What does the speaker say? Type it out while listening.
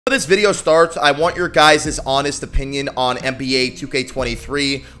Before this video starts, I want your guys' honest opinion on NBA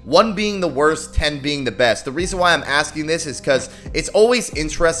 2K23, 1 being the worst, 10 being the best. The reason why I'm asking this is because it's always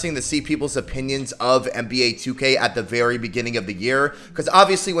interesting to see people's opinions of NBA 2K at the very beginning of the year, because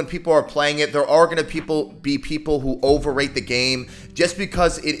obviously when people are playing it, there are going to be people who overrate the game just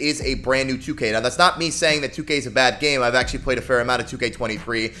because it is a brand new 2K. Now, that's not me saying that 2K is a bad game. I've actually played a fair amount of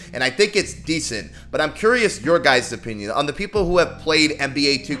 2K23, and I think it's decent, but I'm curious your guys' opinion on the people who have played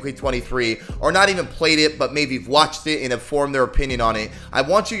NBA 2K23 or not even played it, but maybe have watched it and have formed their opinion on it. I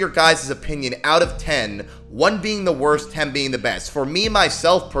want your guys' opinion out of 10, 1 being the worst, 10 being the best. For me,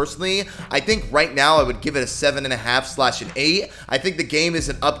 myself, personally, I think right now I would give it a 7.5/an 8. I think the game is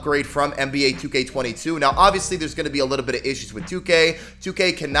an upgrade from NBA 2K22. Now, obviously, there's going to be a little bit of issues with 2K.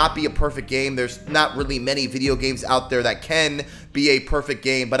 2K cannot be a perfect game. There's not really many video games out there that can be a perfect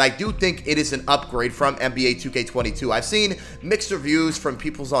game, but I do think it is an upgrade from NBA 2K22. I've seen mixed reviews from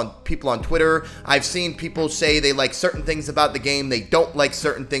people on Twitter. I've seen people say they like certain things about the game, they don't like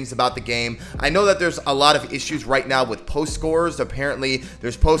certain things about the game. I know that there's a lot of issues right now with post scores. Apparently,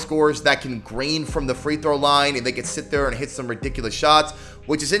 there's post scores that can green from the free throw line and they can sit there and hit some ridiculous shots,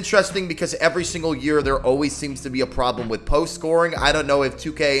 which is interesting because every single year there always seems to be a problem with post scoring. I don't know if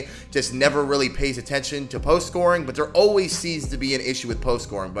 2K just never really pays attention to post scoring, but there always seems to be an issue with post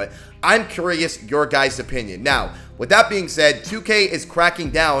scoring. But I'm curious your guys' opinion. Now, with that being said, 2K is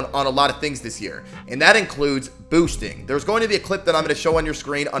cracking down on a lot of things this year, and that includes boosting. There's going to be a clip that I'm going to show on your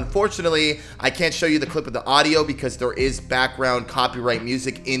screen. Unfortunately, I can't show you the clip of the audio because there is background copyright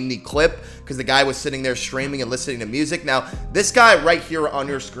music in the clip because the guy was sitting there streaming and listening to music. Now, this guy right here on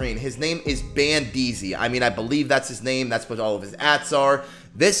your screen, his name is Bandeezy. I mean, I believe that's his name. That's what all of his ads are.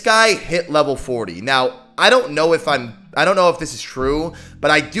 This guy hit level 40. Now, I don't know if this is true,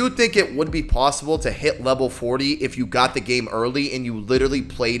 but I do think it would be possible to hit level 40 if you got the game early and you literally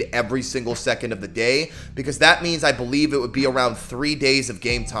played every single second of the day, because that means I believe it would be around 3 days of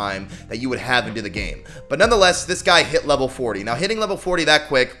game time that you would have into the game. But nonetheless, this guy hit level 40. Now, hitting level 40 that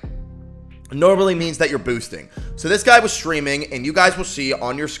quick normally means that you're boosting. So this guy was streaming, and you guys will see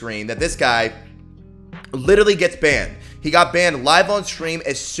on your screen that this guy literally gets banned. He got banned live on stream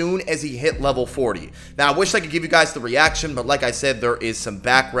as soon as he hit level 40. Now, I wish I could give you guys the reaction, but like I said, there is some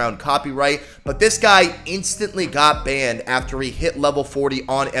background copyright. But this guy instantly got banned after he hit level 40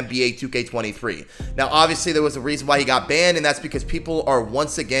 on NBA 2K23. Now, obviously, there was a reason why he got banned, and that's because people are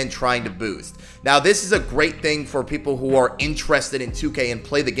once again trying to boost. Now, this is a great thing for people who are interested in 2K and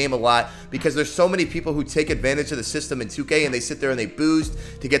play the game a lot, because there's so many people who take advantage of the system in 2K and they sit there and they boost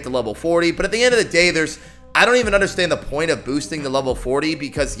to get to level 40. But at the end of the day, I don't even understand the point of boosting to level 40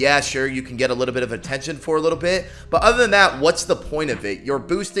 because, yeah, sure, you can get a little bit of attention for a little bit. But other than that, what's the point of it? You're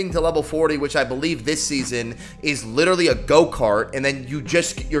boosting to level 40, which I believe this season is literally a go-kart, and then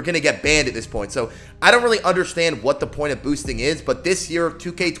you're going to get banned at this point. So I don't really understand what the point of boosting is, but this year,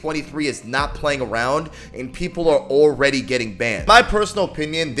 2K23 is not playing around, and people are already getting banned. My personal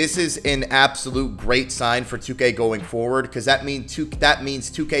opinion, this is an absolute great sign for 2K going forward, because that means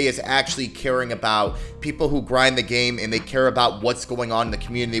 2K is actually caring about people who grind the game, and they care about what's going on in the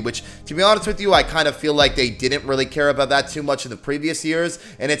community, which, to be honest with you, I kind of feel like they didn't really care about that too much in the previous years,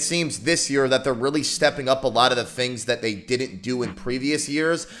 and it seems this year that they're really stepping up a lot of the things that they didn't do in previous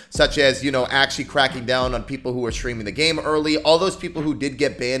years, such as, you know, actually cracking down on people who are streaming the game early. All those people who did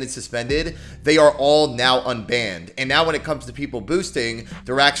get banned and suspended, they are all now unbanned, and now when it comes to people boosting,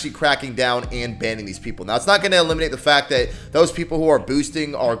 they're actually cracking down and banning these people. Now, it's not going to eliminate the fact that those people who are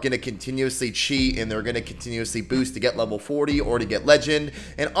boosting are going to continuously cheat, and they're going to continuously boost to get level 40 or to get legend,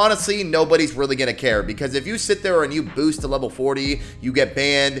 and honestly, nobody's really going to care, because if you sit there and you boost to level 40, you get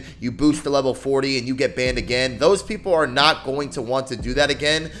banned, you boost to level 40 and you get banned again, those people are not going to want to do that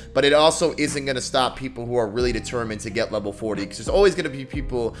again. But it also isn't going to stop people who are really determined to get level 40, because there's always going to be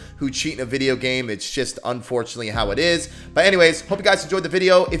people who cheat in a video game. It's just unfortunately how it is. But anyways, hope you guys enjoyed the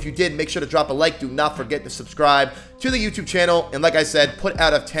video. If you did, make sure to drop a like. Do not forget to subscribe to the YouTube channel, and like I said, put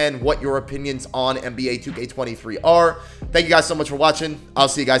out of 10 what your opinions on NBA 2K23 are. Thank you guys so much for watching. I'll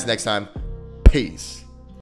see you guys next time. Peace.